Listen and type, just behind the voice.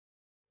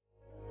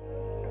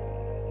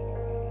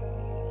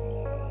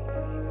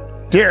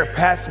Dear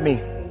past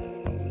me,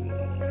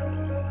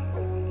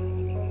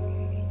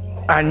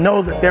 I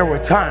know that there were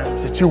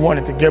times that you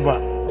wanted to give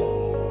up.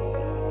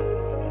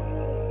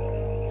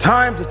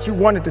 Times that you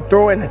wanted to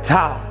throw in the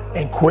towel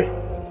and quit.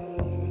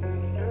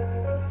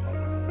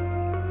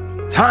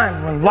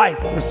 Times when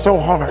life was so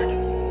hard.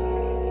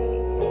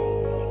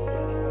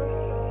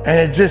 And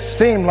it just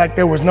seemed like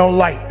there was no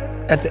light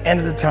at the end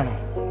of the tunnel.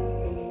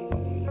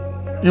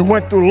 You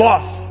went through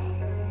loss.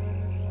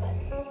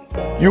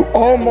 You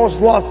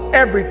almost lost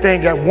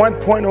everything at one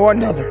point or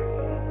another.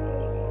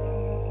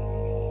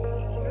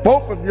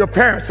 Both of your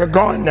parents are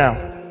gone now.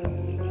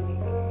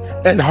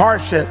 And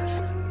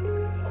hardships.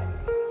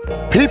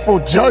 People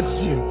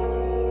judged you.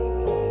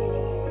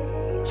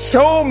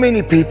 So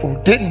many people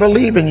didn't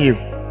believe in you.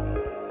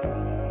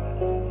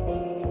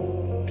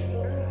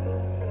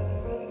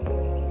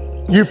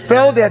 You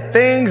failed at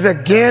things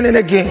again and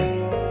again.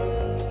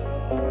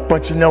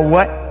 But you know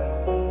what?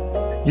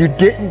 You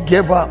didn't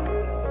give up.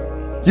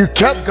 You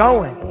kept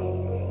going.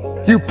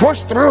 You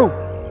pushed through.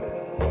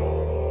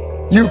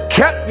 You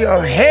kept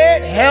your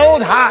head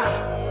held high.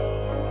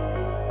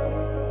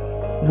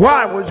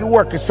 Why were you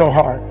working so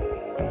hard?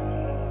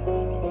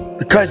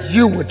 Because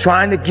you were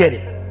trying to get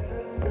it.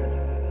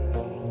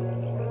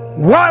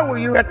 Why were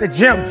you at the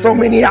gym so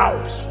many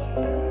hours?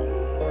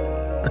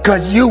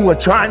 Because you were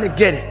trying to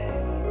get it.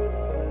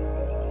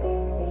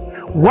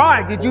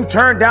 Why did you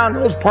turn down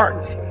those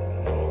parties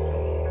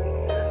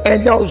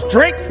and those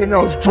drinks and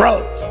those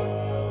drugs?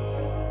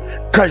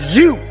 Because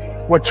you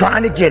were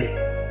trying to get it.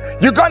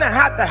 You're going to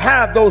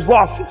have those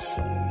losses.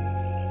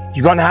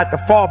 You're going to have to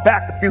fall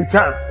back a few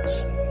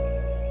times.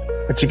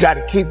 But you got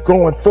to keep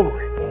going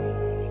forward.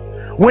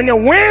 When the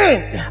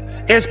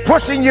wind is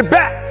pushing you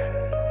back,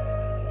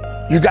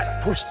 you got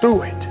to push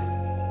through it.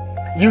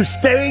 You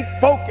stayed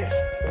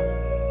focused.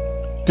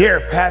 Dear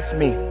past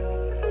me,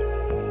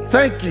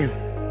 thank you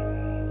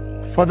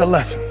for the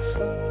lessons.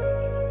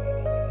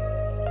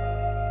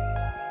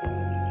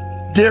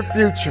 Dear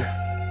future,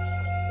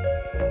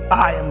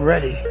 I am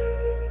ready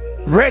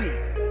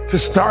to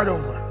start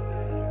over.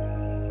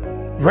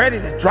 Ready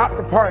to drop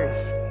the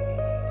parties,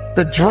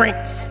 the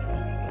drinks,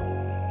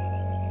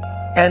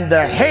 and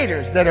the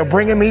haters that are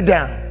bringing me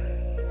down.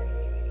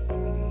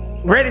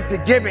 Ready to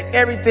give it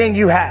everything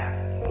you have.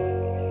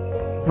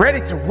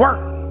 Ready to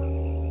work.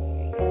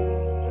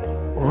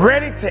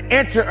 Ready to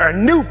enter a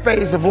new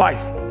phase of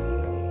life.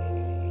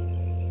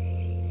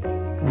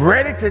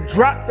 Ready to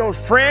drop those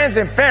friends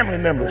and family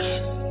members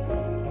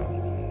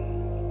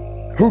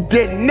who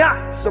did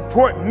not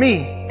support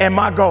me and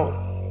my goal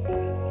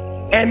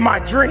and my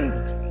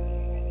dreams.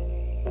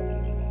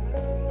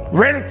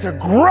 Ready to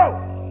grow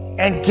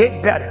and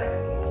get better.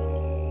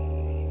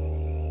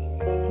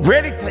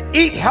 Ready to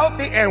eat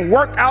healthy and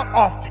work out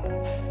often.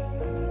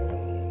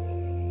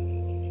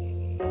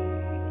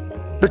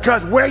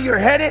 Because where you're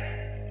headed,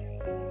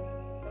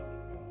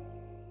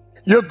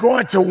 you're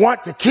going to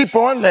want to keep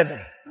on living,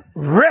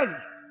 ready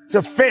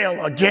to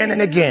fail again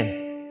and again.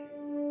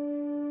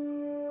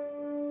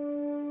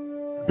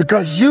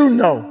 Because you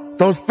know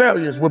those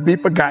failures will be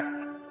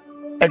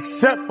forgotten,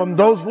 except from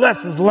those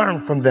lessons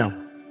learned from them.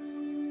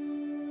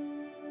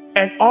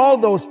 And all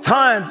those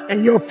times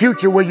in your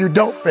future where you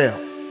don't fail,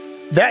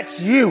 that's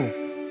you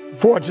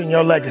forging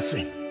your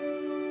legacy.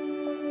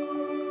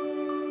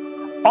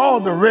 All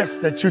the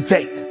risks that you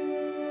take,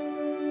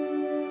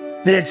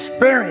 the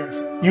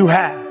experience you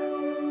have,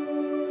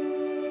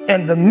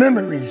 and the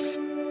memories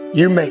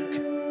you make.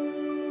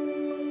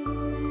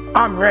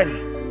 I'm ready.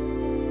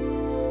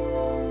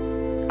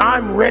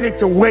 I'm ready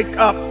to wake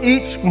up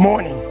each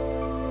morning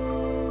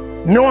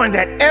knowing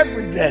that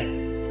every day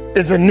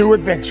is a new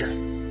adventure.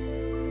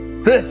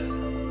 This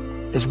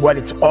is what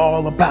it's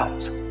all about.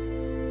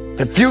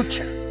 The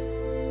future,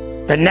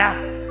 the now.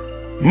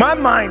 My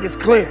mind is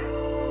clear.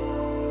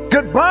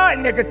 Goodbye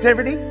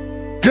negativity,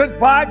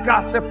 goodbye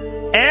gossip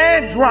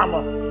and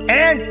drama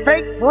and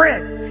fake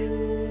friends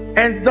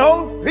and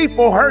those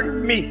people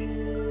hurting me.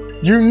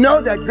 You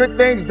know that good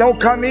things don't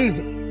come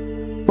easy,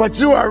 but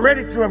you are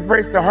ready to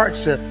embrace the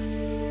hardship.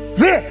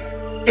 This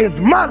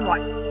is my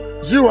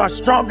life. You are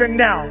stronger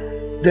now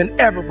than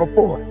ever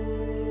before.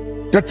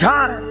 The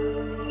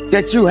time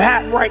that you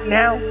have right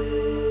now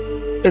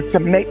is to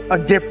make a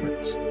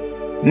difference.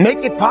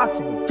 Make it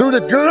possible. Through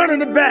the good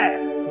and the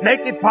bad, make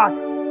it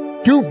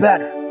possible. Do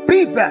better.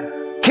 Be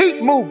better.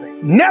 Keep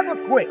moving. Never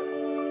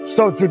quit.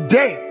 So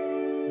today,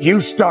 you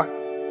start.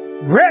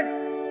 Ready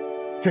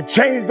to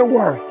change the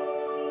world.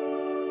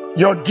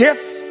 Your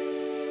gifts,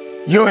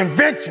 your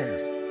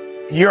inventions,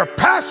 your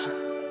passion.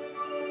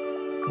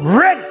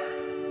 Ready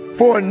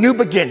for a new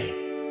beginning.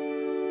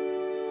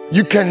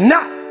 You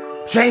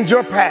cannot change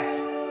your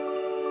past,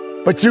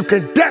 but you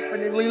can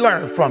definitely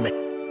learn from it.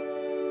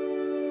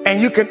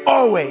 And you can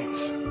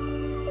always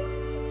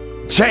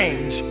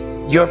change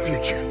your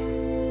future.